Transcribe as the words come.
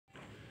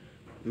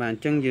Bạn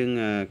chân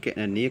dương kiện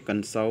là ní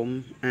cần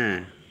xóm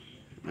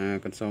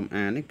cần xóm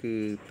này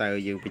cứ tờ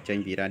dương bị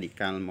tranh vì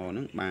radical màu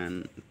nước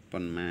bàn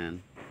phần màn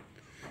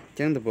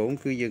chân tập vốn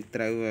cứ dương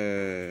trâu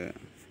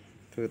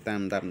thư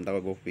tam đậm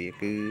đôi bộ việc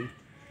cứ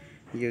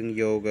dương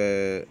vô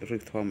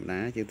rực thom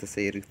đá dương ta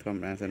xe rực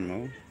thom đá sân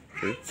máu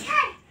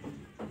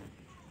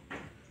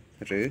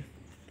rứ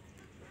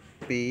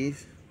phí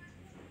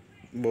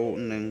bộ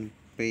nâng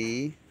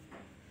phí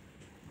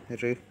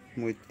rực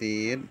mùi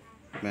tiết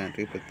và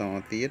rực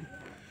to tiết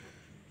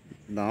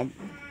đó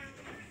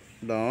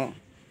đó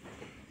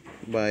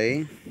 3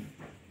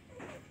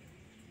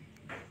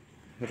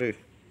 rư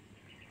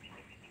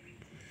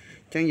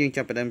chẳng dương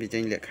ចាប់ផ្ដើមពីចេ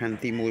ញលក្ខខណ្ឌ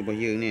ទី1របស់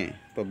យើងនេះ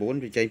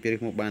9ពីចេញពីរឹ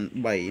សមកបាន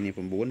3នេះ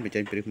9ពីចេ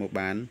ញពីរឹសមក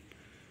បាន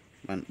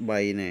3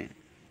នេះ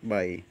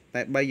3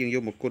តែ3យើងយ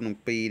កមកគុណនឹង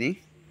2នេះ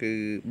គឺ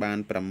បាន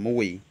6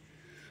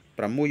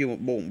យកម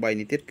កបូក3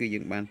នេះទៀតគឺយើ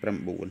ងបាន9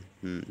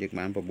យើង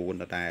បាន9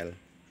ដដែល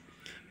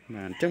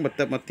បាទអញ្ចឹងបន្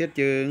ទាប់មកទៀត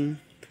យើង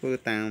ធ្វើ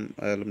តាម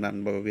លំដាប់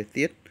របស់វា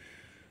ទៀត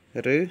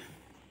ឬ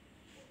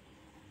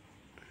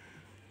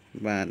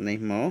បាទនេះ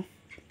មក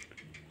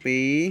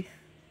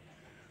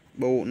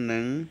2បូកនឹ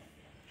ង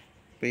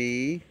2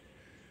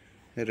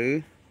ឬ10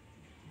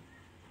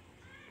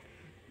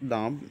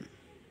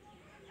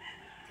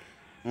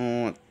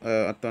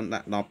អត់ទាន់ដា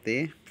ក់10ទេ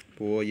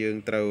ព្រោះយើង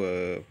ត្រូវ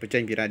បញ្ចេ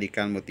ញពី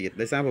radical មកទៀត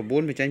ដោយសារ9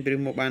បញ្ចេញពី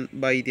មកបាន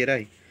3ទៀតហើ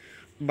យ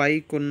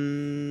3គុណ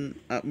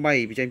3ប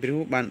ញ្ចេញពីម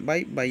កបាន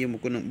3យកមក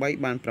គុណនឹង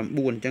3បាន9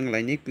អញ្ចឹងកន្លែ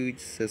ងនេះគឺ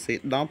សរសេរ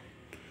10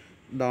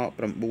ដក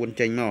9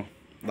ចេញមក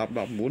10ដ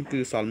ក9គឺ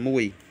សល់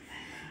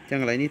1ចឹង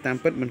កន្លែងនេះតាម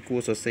ពិតមិនគួរ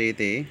សរសេរ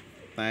ទេ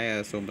តែ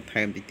សូមបន្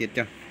ថែមតិចទៀត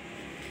ចុះ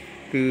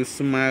គឺ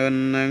ស្មើ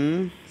នឹង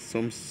សូ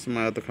មស្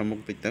មើទៅខាងមុខ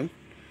តិចទៅ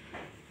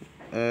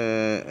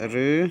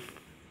ឬ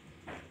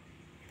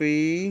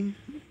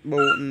2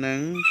បូកនឹង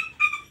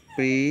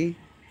2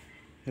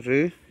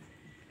ឬ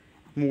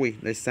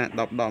1ដោយសារ10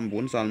ដក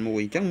9សល់1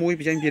អញ្ចឹង1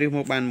បញ្ចេញពីរឹសម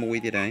កបាន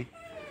1ទៀតហើយ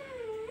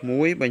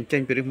1បញ្ចេ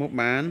ញពីរឹសមក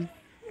បាន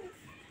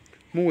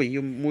1យ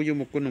ក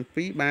មកគុណនឹង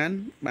2បាន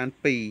2អ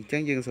ញ្ចឹ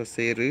ងយើងសរ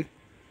សេរឬ2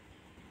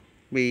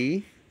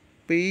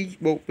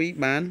បូក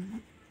2បាន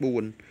4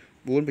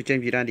បញ្ចេញ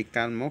ពី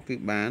radical មកគឺ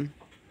បាន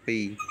2អ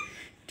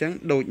ញ្ចឹង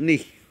ដូច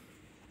នេះ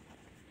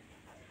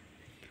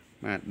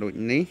បាទដូច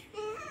នេះ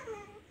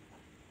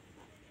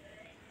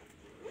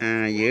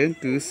យើង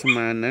គឺស្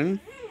មើនឹង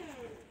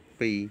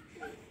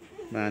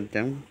2បាទអញ្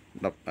ចឹង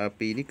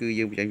2នេះគឺ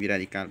យើងបញ្ចេញពី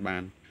radical បា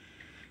ន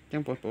អញ្ចឹ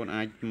ងបងប្អូន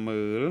អាច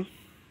មើល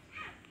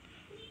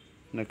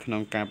នៅក្នុ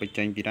ងការបញ្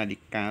ចេញពី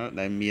radical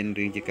ដែលមាន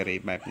រាងជាការ៉េ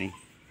បែបនេះ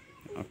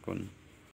អរគុណ